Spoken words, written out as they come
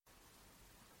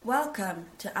Welcome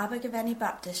to Abergavenny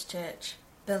Baptist Church,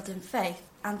 building faith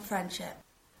and friendship.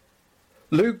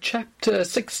 Luke chapter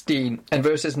 16 and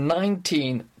verses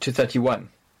 19 to 31.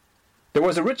 There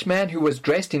was a rich man who was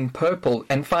dressed in purple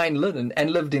and fine linen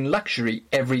and lived in luxury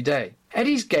every day. At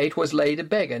his gate was laid a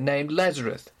beggar named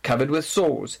Lazarus, covered with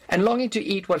sores, and longing to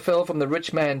eat what fell from the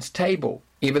rich man's table.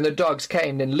 Even the dogs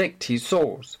came and licked his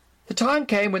sores. The time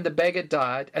came when the beggar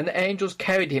died, and the angels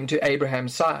carried him to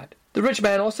Abraham's side. The rich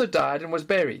man also died and was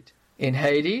buried. In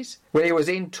Hades, where he was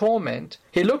in torment,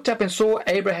 he looked up and saw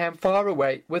Abraham far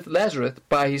away with Lazarus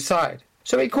by his side.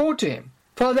 So he called to him,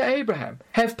 "Father Abraham,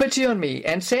 have pity on me,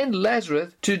 and send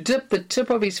Lazarus to dip the tip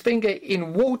of his finger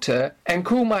in water and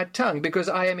cool my tongue, because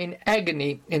I am in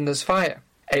agony in this fire."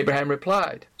 Abraham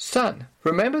replied, "Son,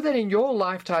 remember that in your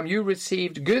lifetime you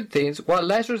received good things, while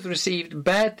Lazarus received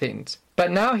bad things.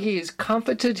 But now he is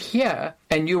comforted here,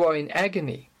 and you are in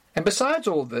agony. And besides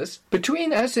all this,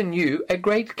 between us and you a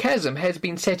great chasm has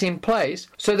been set in place,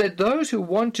 so that those who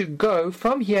want to go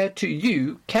from here to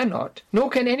you cannot, nor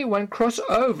can anyone cross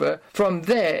over from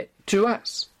there to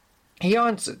us." He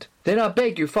answered, "Then I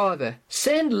beg you, Father,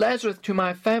 send Lazarus to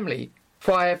my family,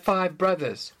 for I have 5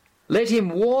 brothers. Let him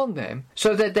warn them,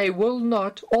 so that they will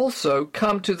not also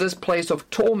come to this place of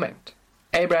torment."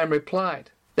 Abraham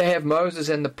replied, "They have Moses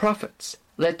and the prophets.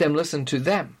 Let them listen to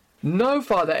them." "No,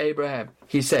 Father Abraham,"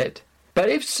 he said, "but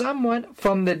if someone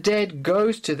from the dead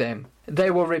goes to them,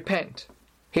 they will repent."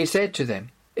 He said to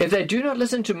them, "If they do not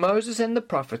listen to Moses and the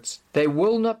prophets, they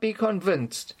will not be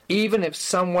convinced, even if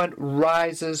someone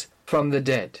rises from the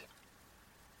dead."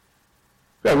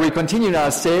 Well, we continue our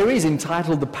series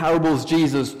entitled The Parables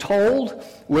Jesus Told,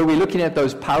 where we're looking at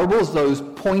those parables, those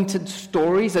pointed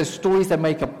stories, those stories that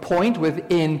make a point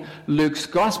within Luke's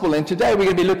Gospel. And today we're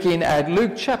going to be looking at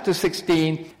Luke chapter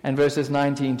 16 and verses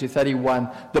 19 to 31,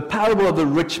 the parable of the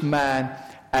rich man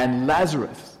and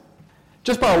Lazarus.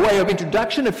 Just by way of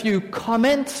introduction, a few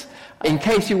comments, in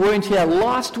case you weren't here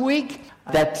last week,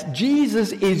 that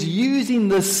Jesus is using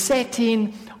the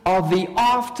setting of the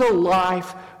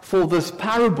afterlife for this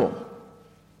parable.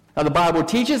 Now, the Bible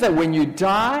teaches that when you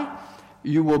die,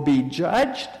 you will be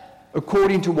judged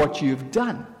according to what you've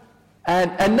done.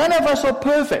 And none of us are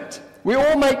perfect. We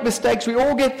all make mistakes. We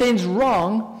all get things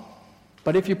wrong.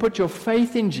 But if you put your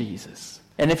faith in Jesus,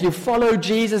 and if you follow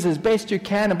Jesus as best you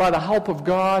can and by the help of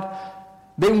God,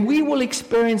 then we will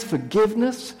experience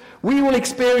forgiveness. We will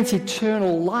experience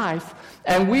eternal life.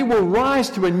 And we will rise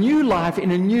to a new life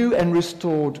in a new and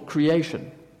restored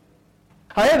creation.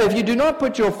 However, if you do not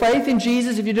put your faith in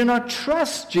Jesus, if you do not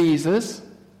trust Jesus,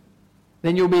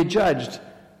 then you'll be judged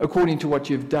according to what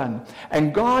you've done.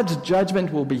 And God's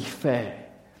judgment will be fair.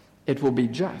 It will be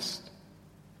just.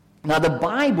 Now, the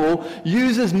Bible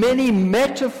uses many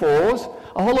metaphors,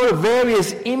 a whole lot of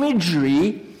various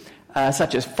imagery,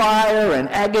 such as fire and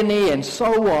agony and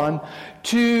so on,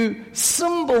 to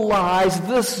symbolize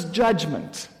this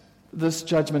judgment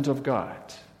of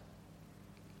God.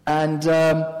 And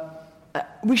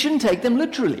we shouldn't take them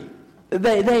literally.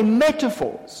 They're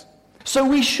metaphors. So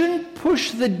we shouldn't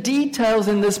push the details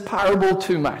in this parable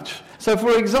too much. So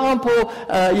for example,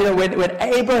 when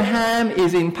Abraham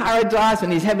is in paradise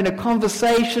and he's having a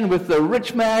conversation with the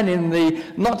rich man in the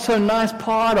not so nice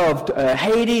part of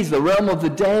Hades, the realm of the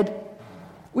dead,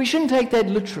 we shouldn't take that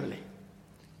literally.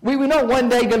 We're not one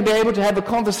day going to be able to have a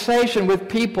conversation with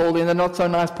people in the not so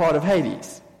nice part of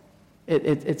Hades.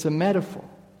 It's a metaphor.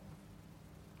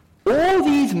 All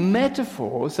these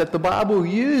metaphors that the Bible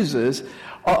uses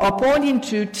are pointing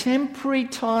to temporary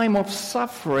time of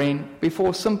suffering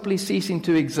before simply ceasing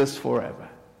to exist forever.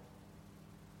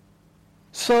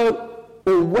 So,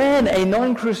 when a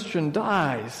non-Christian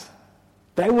dies,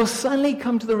 they will suddenly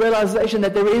come to the realization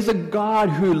that there is a God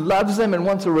who loves them and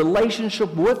wants a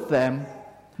relationship with them.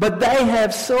 But they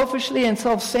have selfishly and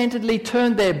self-centeredly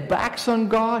turned their backs on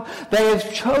God. They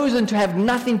have chosen to have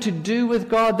nothing to do with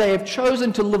God. They have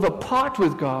chosen to live apart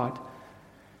with God.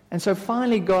 And so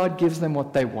finally God gives them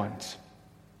what they want.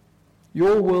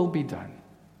 Your will be done.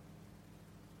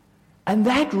 And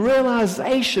that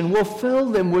realization will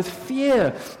fill them with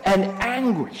fear and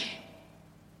anguish.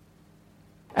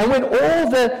 And when all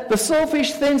the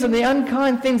selfish things and the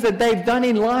unkind things that they've done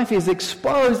in life is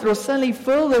exposed, it will suddenly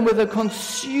fill them with a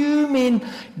consuming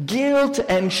guilt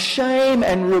and shame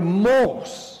and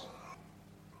remorse.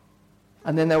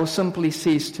 And then they will simply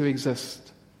cease to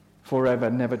exist forever,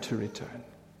 never to return.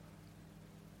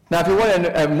 Now, if you want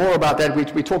to know more about that,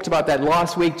 we talked about that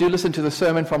last week. Do listen to the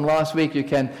sermon from last week. You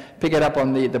can pick it up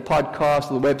on the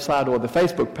podcast, or the website, or the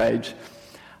Facebook page.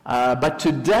 But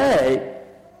today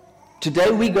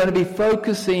we're going to be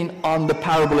focusing on the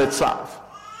parable itself.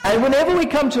 And whenever we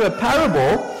come to a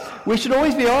parable, we should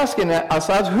always be asking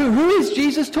ourselves, who is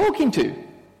Jesus talking to?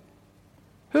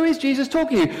 Who is Jesus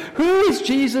talking to? Who is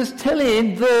Jesus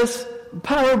telling this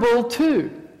parable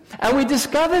to? And we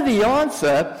discover the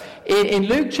answer in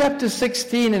Luke chapter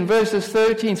 16 and verses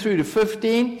 13 through to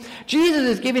 15. Jesus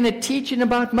is giving a teaching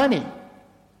about money.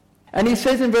 And he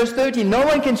says in verse 13, no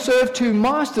one can serve two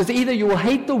masters. Either you will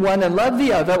hate the one and love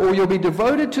the other, or you'll be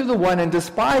devoted to the one and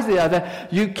despise the other.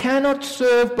 You cannot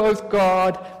serve both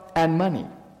God and money.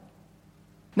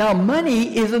 Now,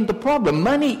 money isn't the problem.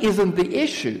 Money isn't the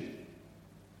issue.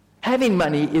 Having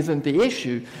money isn't the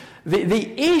issue.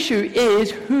 The issue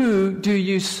is, who do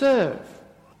you serve?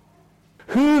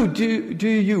 Who do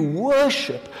you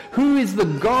worship? Who is the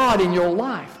God in your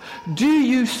life? Do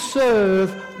you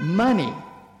serve money?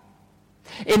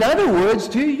 In other words,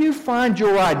 do you find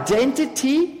your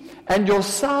identity and your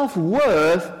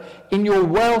self-worth in your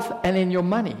wealth and in your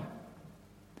money?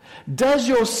 Does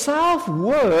your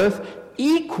self-worth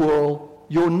equal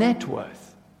your net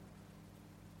worth?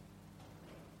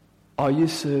 Are you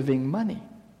serving money?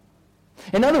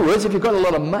 In other words, if you've got a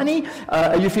lot of money,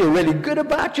 you feel really good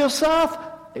about yourself.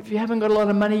 If you haven't got a lot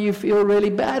of money, you feel really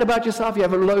bad about yourself. You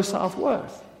have a low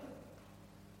self-worth.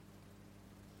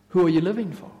 Who are you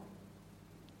living for?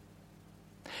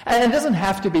 And it doesn't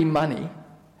have to be money.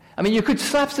 I mean, you could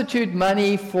substitute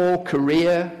money for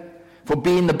career, for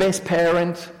being the best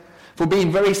parent, for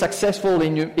being very successful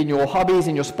in your hobbies,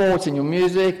 in your sports, in your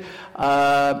music.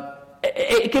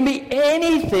 It can be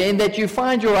anything that you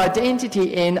find your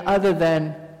identity in other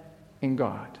than in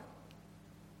God.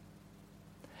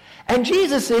 And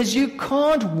Jesus says you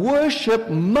can't worship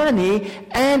money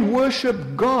and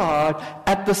worship God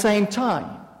at the same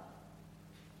time.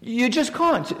 You just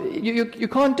can't. You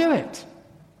can't do it.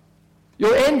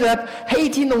 You'll end up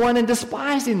hating the one and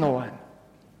despising the one,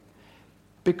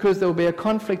 because there will be a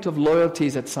conflict of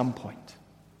loyalties at some point.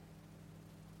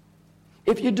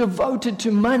 If you're devoted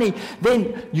to money,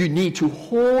 then you need to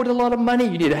hoard a lot of money.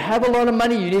 You need to have a lot of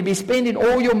money. You need to be spending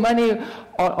all your money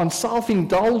on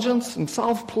self-indulgence and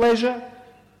self-pleasure.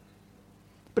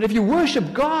 But if you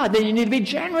worship God, then you need to be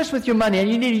generous with your money,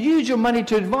 and you need to use your money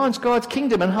to advance God's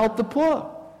kingdom and help the poor.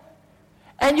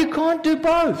 And you can't do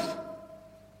both.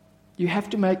 You have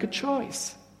to make a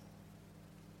choice.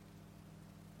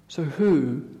 So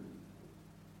who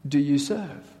do you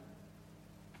serve?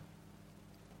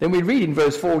 Then we read in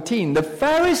verse 14, the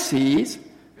Pharisees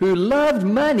who loved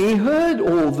money heard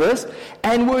all this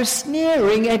and were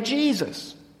sneering at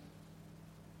Jesus.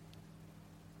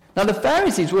 Now the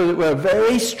Pharisees were a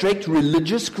very strict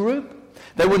religious group.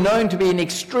 They were known to be an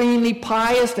extremely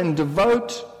pious and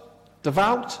devout.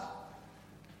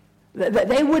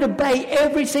 They would obey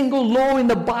every single law in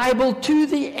the Bible to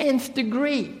the nth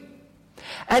degree.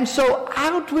 And so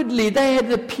outwardly they had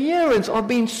the appearance of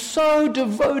being so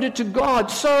devoted to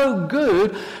God, so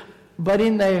good, but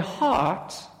in their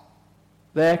hearts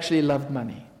they actually loved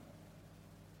money.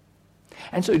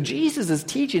 And so Jesus'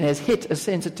 teaching has hit a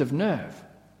sensitive nerve,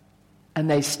 and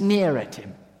they sneer at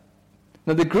him.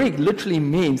 Now the Greek literally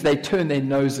means they turn their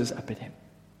noses up at him.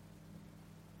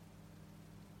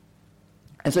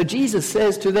 And so Jesus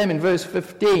says to them in verse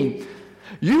 15,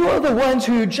 you are the ones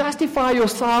who justify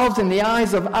yourselves in the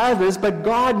eyes of others, but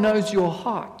God knows your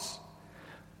hearts.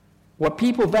 What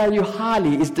people value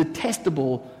highly is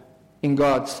detestable in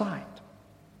God's sight.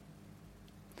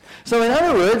 So in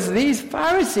other words, these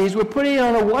Pharisees were putting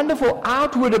on a wonderful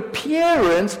outward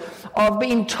appearance of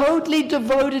being totally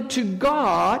devoted to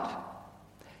God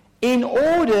in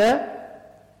order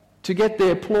to get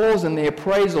the applause and the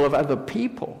appraisal of other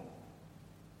people.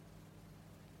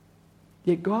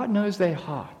 Yet God knows their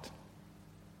heart,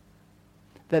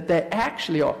 that they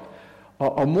actually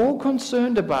are more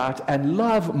concerned about and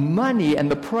love money and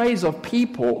the praise of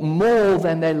people more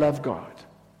than they love God.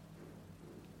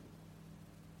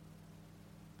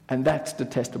 And that's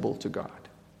detestable to God.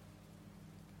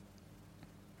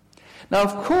 Now,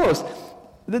 of course,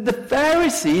 the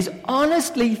Pharisees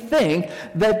honestly think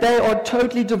that they are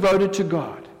totally devoted to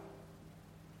God.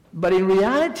 But in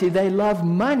reality, they love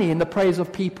money and the praise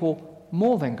of people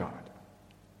more than God.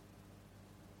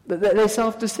 They're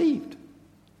self-deceived.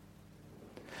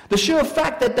 The sheer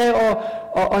fact that they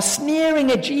are sneering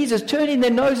at Jesus, turning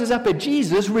their noses up at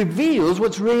Jesus, reveals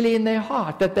what's really in their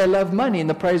heart, that they love money and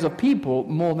the praise of people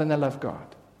more than they love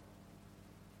God.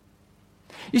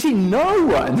 You see, no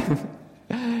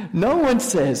one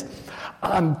says,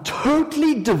 I'm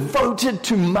totally devoted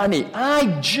to money.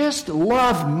 I just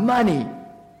love money.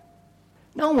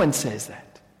 No one says that.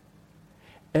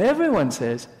 Everyone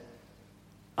says,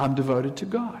 I'm devoted to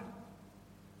God.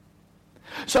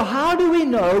 So how do we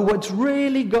know what's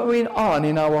really going on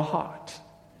in our heart?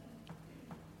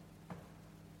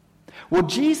 Well,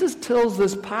 Jesus tells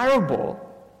this parable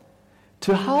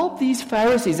to help these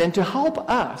Pharisees and to help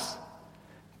us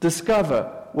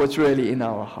discover what's really in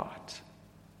our heart.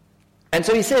 And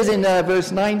so he says in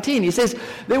verse 19, he says,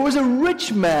 there was a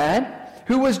rich man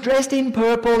who was dressed in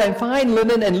purple and fine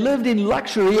linen and lived in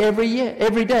luxury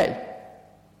every day.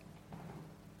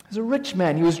 There's a rich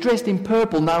man who was dressed in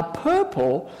purple. Now,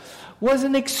 purple was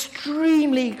an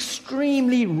extremely,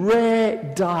 extremely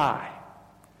rare dye.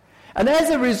 And as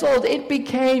a result, it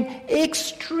became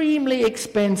extremely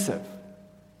expensive.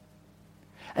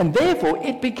 And therefore,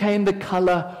 it became the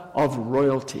color of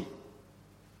royalty.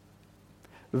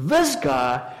 This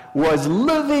guy was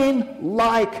living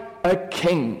like a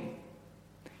king.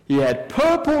 He had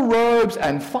purple robes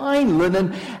and fine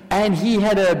linen, and he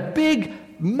had a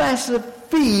big, massive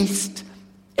feast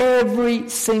every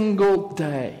single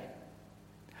day.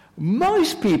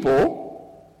 Most people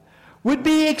would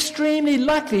be extremely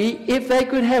lucky if they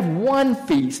could have one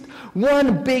feast,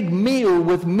 one big meal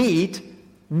with meat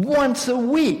once a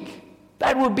week.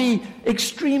 That would be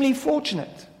extremely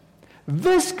fortunate.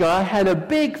 This guy had a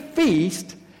big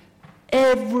feast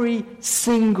every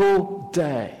single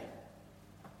day.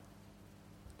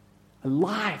 A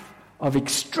life of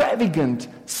extravagant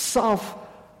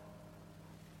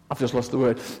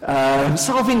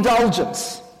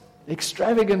self-indulgence.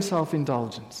 Extravagant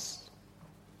self-indulgence.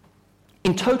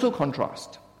 In total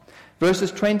contrast,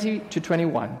 verses 20 to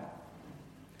 21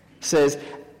 says,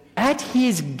 at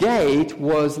his gate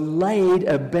was laid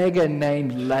a beggar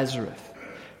named Lazarus,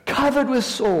 covered with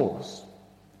sores,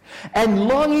 and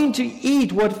longing to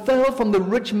eat what fell from the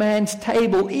rich man's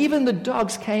table. Even the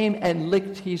dogs came and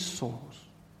licked his sores.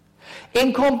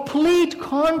 In complete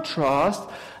contrast,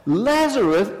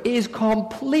 Lazarus is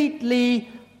completely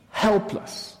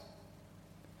helpless.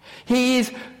 He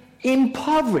is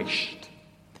impoverished.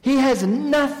 He has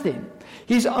nothing.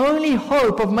 His only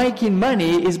hope of making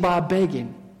money is by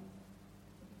begging.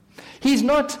 He's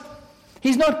not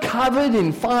covered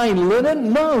in fine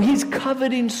linen. No, he's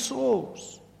covered in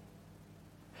sores.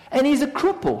 And he's a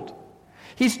crippled.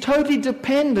 He's totally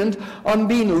dependent on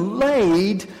being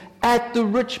laid at the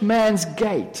rich man's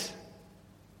gate.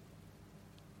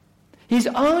 His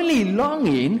only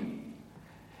longing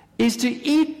is to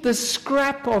eat the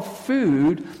scrap of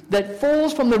food that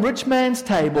falls from the rich man's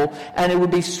table, and it will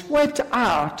be swept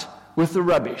out with the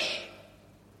rubbish.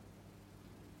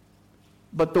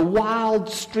 But the wild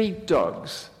street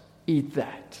dogs eat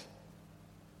that.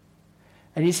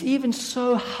 And he's even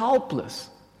so helpless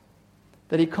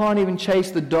that he can't even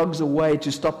chase the dogs away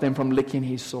to stop them from licking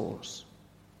his sores.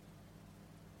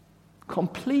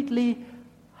 Completely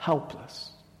helpless.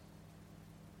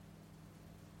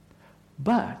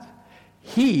 But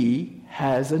he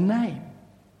has a name.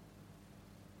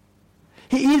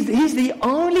 He's the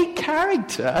only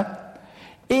character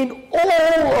in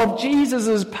all of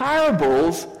Jesus'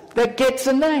 parables that gets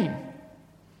a name.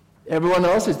 Everyone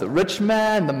else is the rich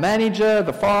man, the manager,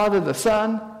 the father, the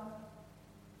son.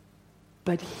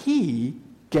 But he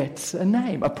gets a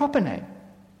name, a proper name.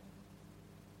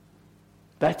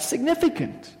 That's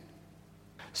significant.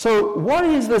 So what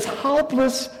does this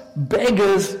helpless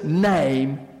beggar's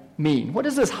name mean? What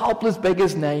does this helpless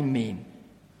beggar's name mean?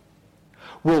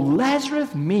 Well,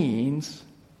 Lazarus means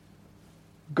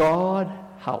God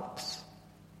helps.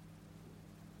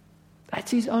 That's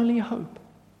his only hope.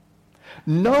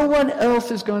 No one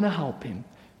else is going to help him.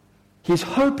 His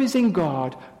hope is in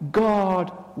God.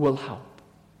 God will help.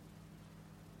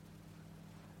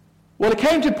 Well, it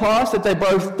came to pass that they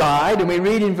both died, and we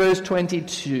read in verse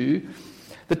 22,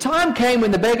 the time came when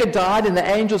the beggar died and the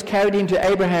angels carried him to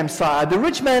Abraham's side. The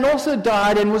rich man also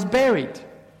died and was buried.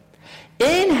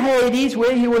 In Hades,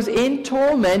 where he was in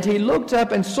torment, he looked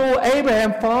up and saw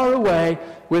Abraham far away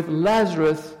with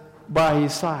Lazarus by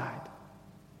his side.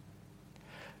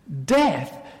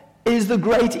 Death is the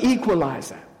great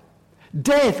equalizer.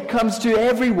 Death comes to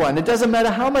everyone. It doesn't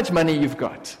matter how much money you've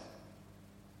got.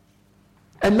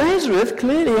 And Lazarus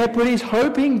clearly had put his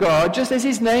hope in God, just as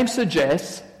his name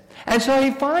suggests, and so he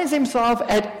finds himself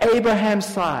at Abraham's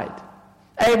side.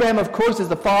 Abraham, of course, is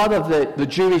the father of the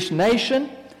Jewish nation,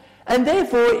 and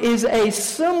therefore is a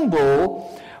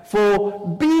symbol for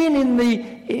being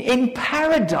in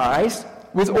paradise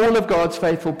with all of God's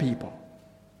faithful people.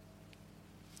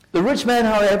 The rich man,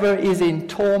 however, is in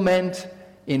torment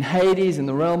in Hades, in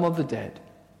the realm of the dead.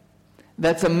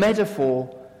 That's a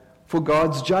metaphor for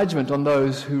God's judgment on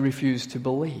those who refuse to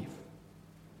believe.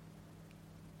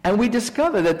 And we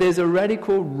discover that there's a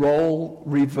radical role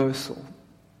reversal.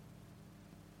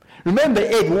 Remember,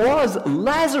 it was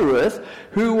Lazarus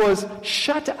who was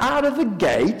shut out of the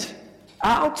gate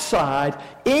outside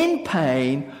in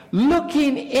pain,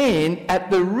 looking in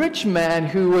at the rich man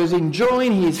who was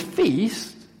enjoying his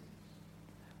feast.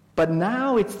 But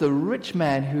now it's the rich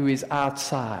man who is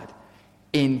outside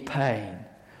in pain,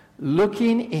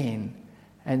 looking in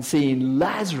and seeing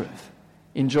Lazarus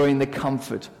enjoying the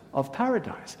comfort of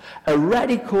paradise. A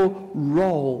radical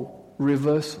role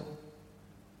reversal.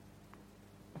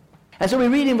 And so we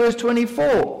read in verse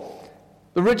 24,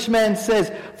 the rich man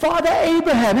says, "Father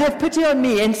Abraham, have pity on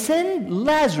me and send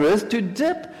Lazarus to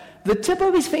dip the tip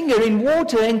of his finger in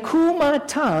water and cool my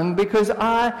tongue, because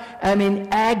I am in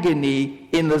agony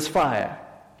in this fire."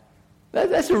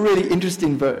 That's a really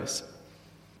interesting verse.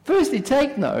 Firstly,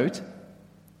 take note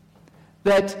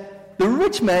that the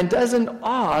rich man doesn't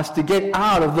ask to get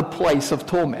out of the place of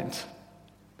torment.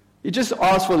 He just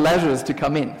asks for Lazarus to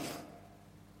come in.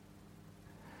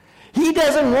 He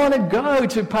doesn't want to go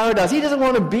to paradise. He doesn't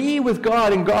want to be with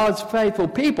God and God's faithful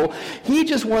people. He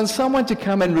just wants someone to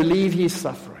come and relieve his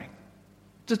suffering.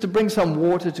 Just to bring some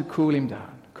water to cool him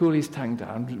down, cool his tongue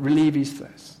down, relieve his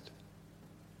thirst.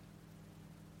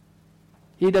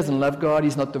 He doesn't love God.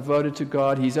 He's not devoted to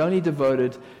God. He's only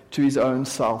devoted to his own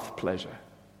self-pleasure.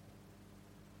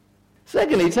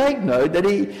 Secondly, take note that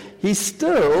he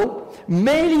still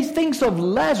merely thinks of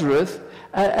Lazarus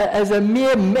as a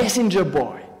mere messenger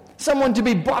boy. Someone to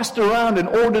be bossed around and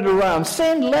ordered around.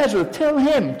 Send Lazarus, tell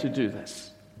him to do this.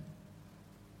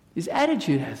 His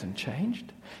attitude hasn't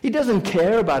changed. He doesn't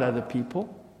care about other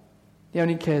people. He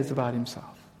only cares about himself.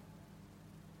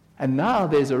 And now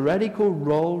there's a radical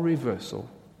role reversal.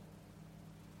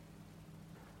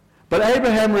 But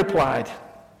Abraham replied,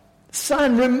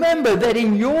 "Son, remember that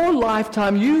in your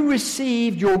lifetime you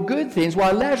received your good things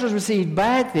while Lazarus received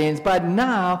bad things, but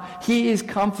now he is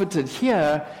comforted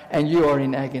here and you are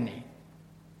in agony."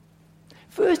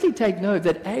 Firstly, take note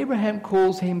that Abraham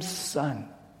calls him son.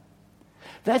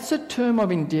 That's a term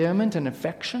of endearment and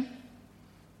affection.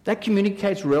 That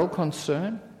communicates real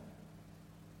concern.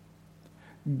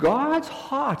 God's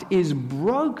heart is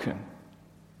broken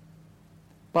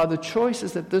by the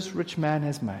choices that this rich man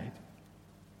has made.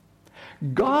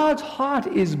 God's heart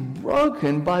is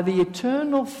broken by the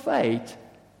eternal fate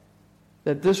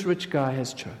that this rich guy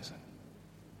has chosen.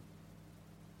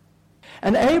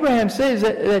 And Abraham says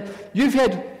that you've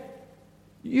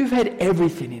had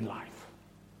everything in life.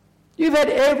 You've had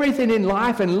everything in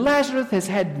life, and Lazarus has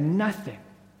had nothing.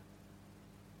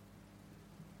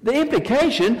 The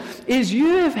implication is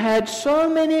you have had so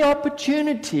many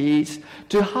opportunities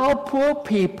to help poor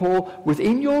people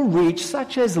within your reach,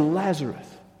 such as Lazarus.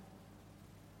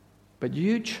 But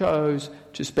you chose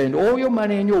to spend all your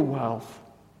money and your wealth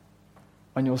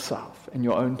on yourself and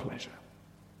your own pleasure.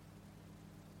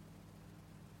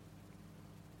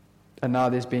 And now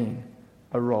there's been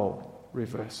a role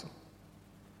reversal.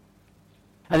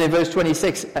 And in verse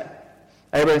 26,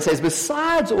 Abraham says,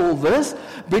 "Besides all this,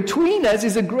 between us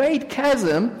is a great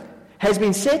chasm has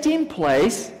been set in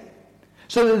place,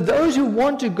 so that those who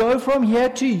want to go from here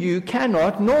to you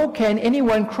cannot, nor can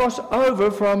anyone cross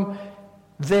over from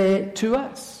there to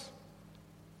us."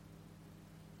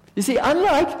 You see,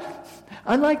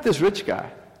 unlike this rich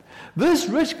guy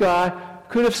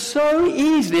could have so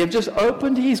easily have just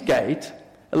opened his gate,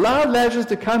 allowed Lazarus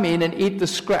to come in and eat the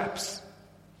scraps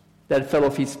that fell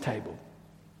off his table.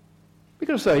 We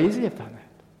could have so easily have done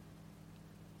that.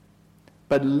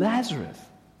 But Lazarus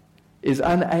is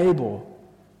unable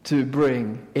to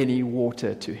bring any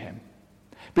water to him,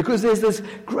 because there's this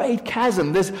great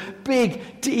chasm, this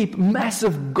big, deep,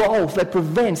 massive gulf that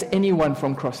prevents anyone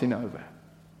from crossing over.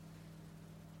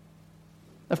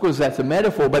 Of course, that's a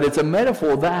metaphor, but it's a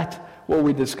metaphor that what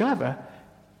we discover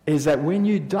is that when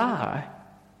you die,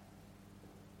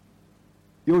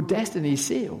 your destiny is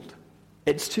sealed.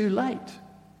 It's too late.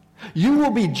 You will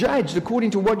be judged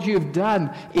according to what you have done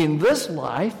in this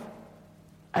life,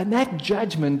 and that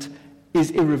judgment is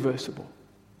irreversible.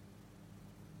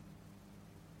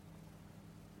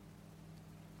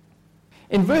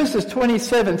 In verses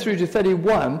 27 through to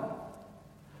 31,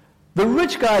 the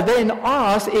rich guy then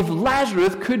asks if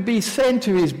Lazarus could be sent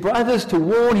to his brothers to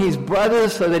warn his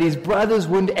brothers so that his brothers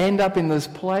wouldn't end up in this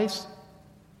place.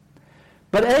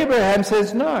 But Abraham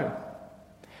says no.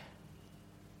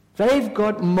 They've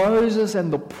got Moses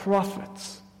and the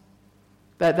prophets.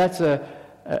 That's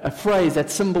a phrase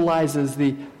that symbolizes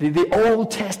the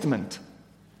Old Testament.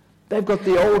 They've got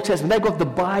the Old Testament. They've got the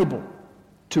Bible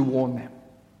to warn them.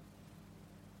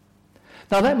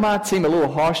 Now that might seem a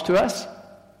little harsh to us,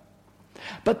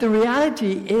 but the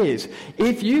reality is,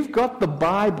 if you've got the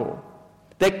Bible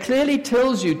that clearly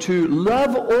tells you to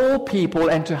love all people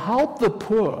and to help the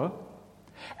poor,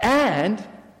 and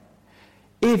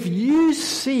if you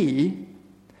see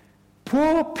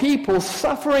poor people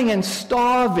suffering and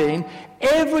starving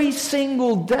every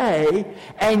single day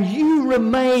and you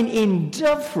remain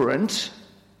indifferent,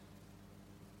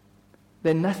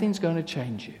 then nothing's going to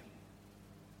change you.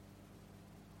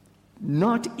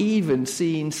 Not even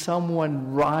seeing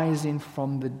someone rising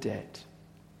from the dead.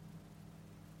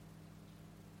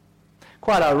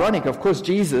 Quite ironic, of course,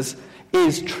 Jesus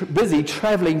is busy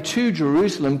traveling to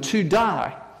Jerusalem to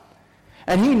die.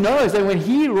 And he knows that when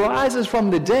he rises from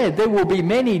the dead, there will be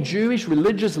many Jewish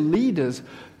religious leaders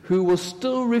who will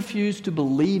still refuse to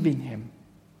believe in him,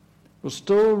 will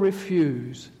still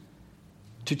refuse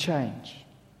to change.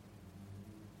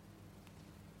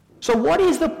 So what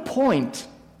is the point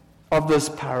of this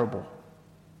parable?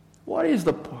 What is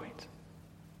the point?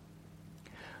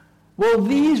 Well,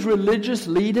 these religious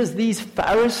leaders, these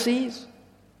Pharisees,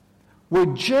 were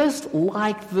just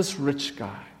like this rich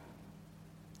guy.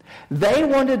 They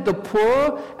wanted the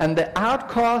poor and the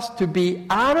outcast to be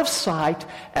out of sight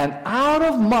and out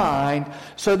of mind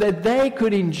so that they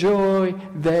could enjoy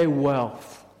their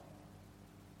wealth.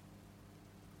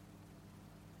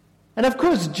 And of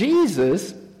course,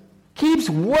 Jesus keeps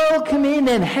welcoming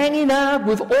and hanging out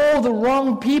with all the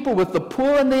wrong people, with the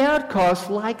poor and the outcasts,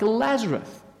 like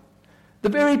Lazarus, the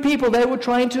very people they were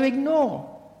trying to ignore.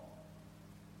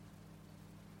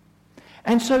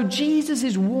 And so Jesus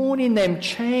is warning them,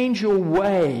 change your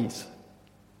ways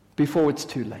before it's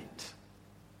too late.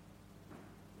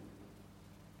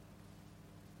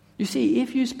 You see,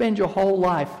 if you spend your whole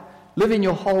life, living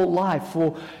your whole life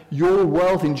for your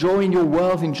wealth, enjoying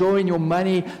your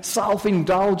money,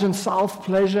 self-indulgence,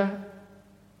 self-pleasure,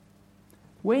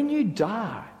 when you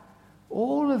die,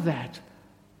 all of that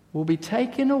will be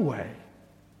taken away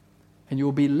and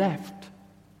you'll be left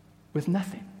with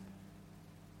nothing.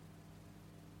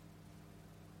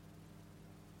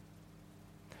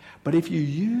 But if you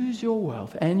use your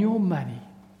wealth and your money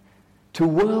to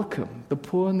welcome the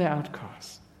poor and the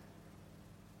outcasts,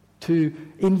 to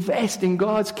invest in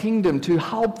God's kingdom, to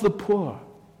help the poor,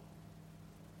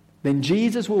 then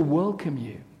Jesus will welcome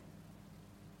you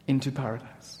into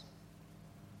paradise.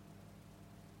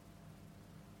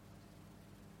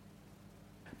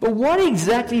 But what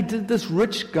exactly did this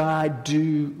rich guy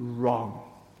do wrong?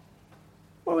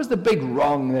 What was the big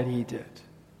wrong that he did?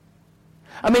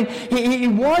 I mean, he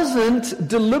wasn't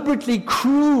deliberately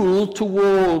cruel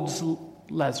towards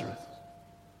Lazarus.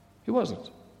 He wasn't.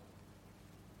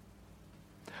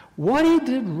 What he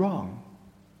did wrong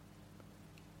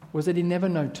was that he never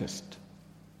noticed.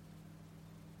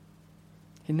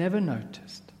 He never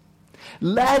noticed.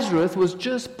 Lazarus was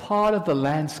just part of the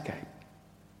landscape.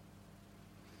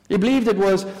 He believed it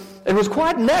was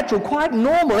quite natural, quite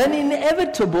normal and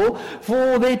inevitable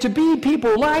for there to be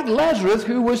people like Lazarus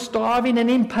who were starving and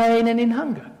in pain and in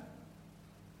hunger.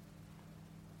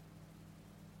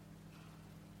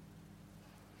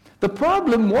 The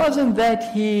problem wasn't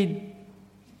that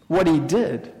what he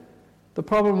did. The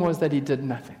problem was that he did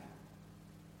nothing.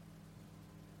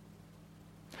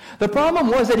 The problem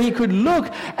was that he could look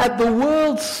at the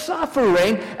world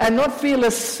suffering and not feel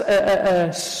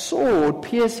a sword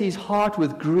pierce his heart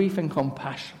with grief and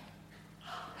compassion.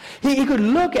 He could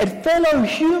look at fellow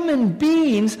human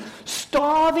beings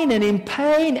starving and in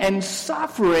pain and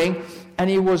suffering, and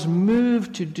he was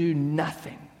moved to do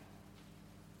nothing.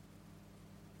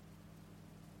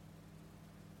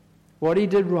 What he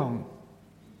did wrong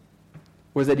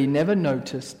was that he never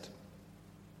noticed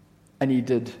and he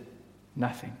did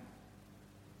nothing.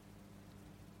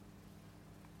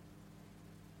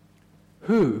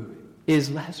 Who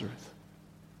is Lazarus?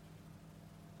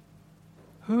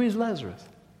 Who is Lazarus?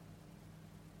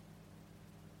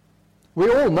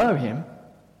 We all know him.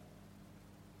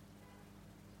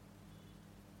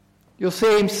 You'll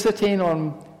see him sitting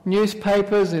on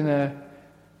newspapers in a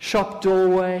shop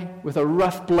doorway with a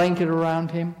rough blanket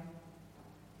around him.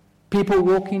 People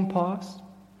walking past.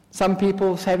 Some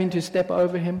people having to step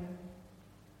over him.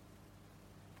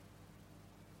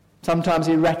 Sometimes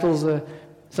he rattles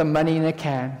some money in a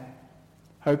can,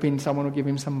 hoping someone will give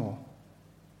him some more.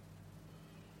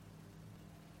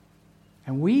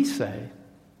 And we say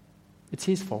it's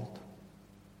his fault.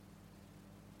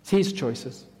 It's his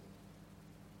choices.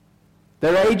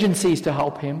 There are agencies to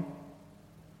help him.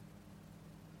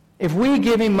 If we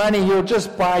give him money, he'll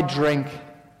just buy drink.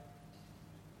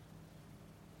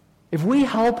 If we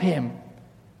help him,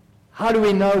 how do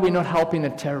we know we're not helping a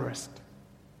terrorist?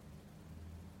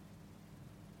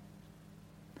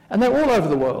 And they're all over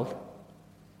the world.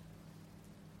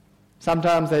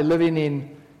 Sometimes they're living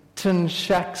in tin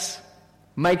shacks,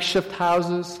 makeshift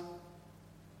houses.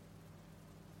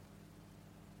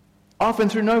 often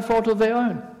through no fault of their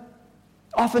own.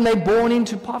 Often they're born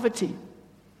into poverty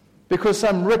because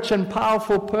some rich and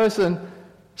powerful person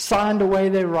signed away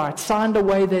their rights, signed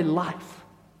away their life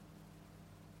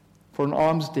for an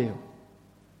arms deal,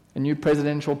 a new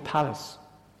presidential palace,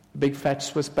 a big fat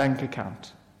Swiss bank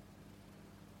account.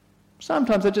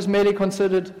 Sometimes they're just merely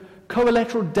considered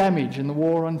collateral damage in the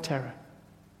war on terror.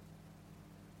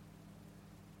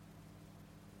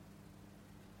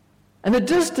 And the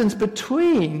distance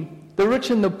between the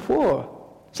rich and the poor,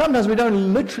 sometimes we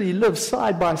don't literally live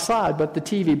side by side, but the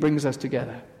TV brings us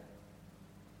together.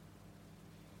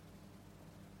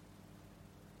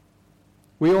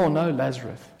 We all know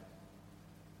Lazarus.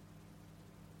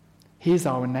 He's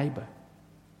our neighbor.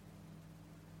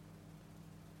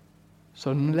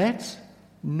 So let's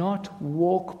not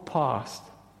walk past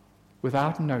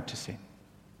without noticing.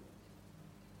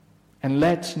 And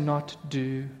let's not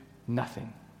do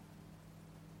nothing.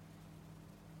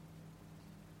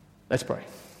 Let's pray.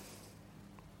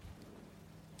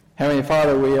 Heavenly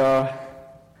Father, we are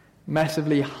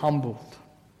massively humbled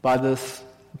by this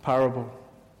parable.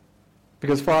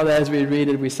 Because, Father, as we read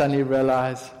it, we suddenly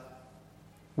realize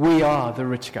we are the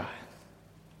rich guy.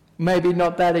 Maybe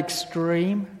not that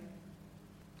extreme,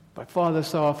 but, Father,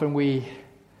 so often we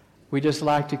just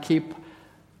like to keep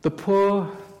the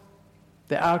poor,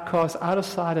 the outcasts out of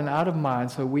sight and out of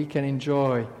mind so we can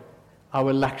enjoy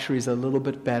our luxuries a little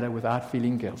bit better without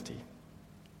feeling guilty.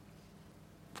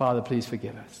 Father, please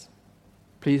forgive us.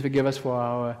 Please forgive us for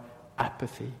our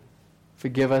apathy.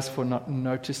 Forgive us for not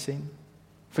noticing.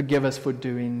 Forgive us for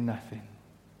doing nothing.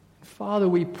 Father,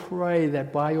 we pray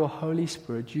that by your Holy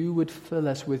Spirit, you would fill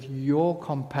us with your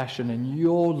compassion and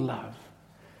your love,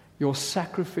 your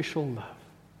sacrificial love,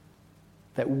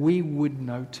 that we would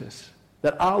notice,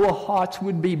 that our hearts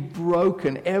would be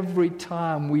broken every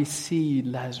time we see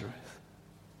Lazarus.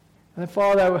 And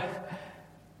Father,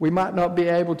 we might not be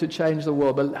able to change the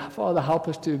world, but Father, help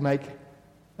us to make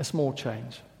a small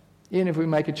change. Even if we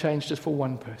make a change just for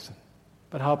one person,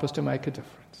 but help us to make a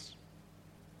difference.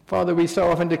 Father, we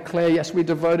so often declare, yes, we're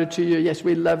devoted to you, yes,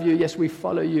 we love you, yes, we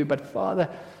follow you, but Father,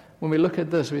 when we look at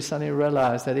this, we suddenly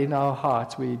realize that in our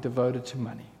hearts we're devoted to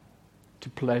money, to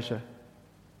pleasure,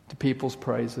 to people's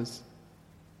praises,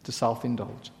 to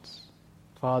self-indulgence.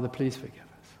 Father, please forgive us.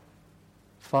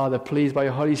 Father, please, by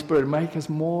your Holy Spirit, make us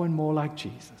more and more like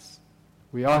Jesus.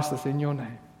 We ask this in your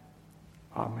name.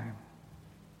 Amen.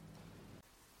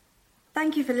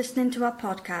 Thank you for listening to our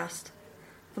podcast.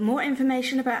 For more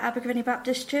information about Abergavenny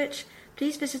Baptist Church,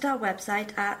 please visit our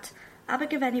website at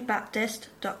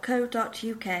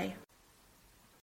abergavennybaptist.co.uk.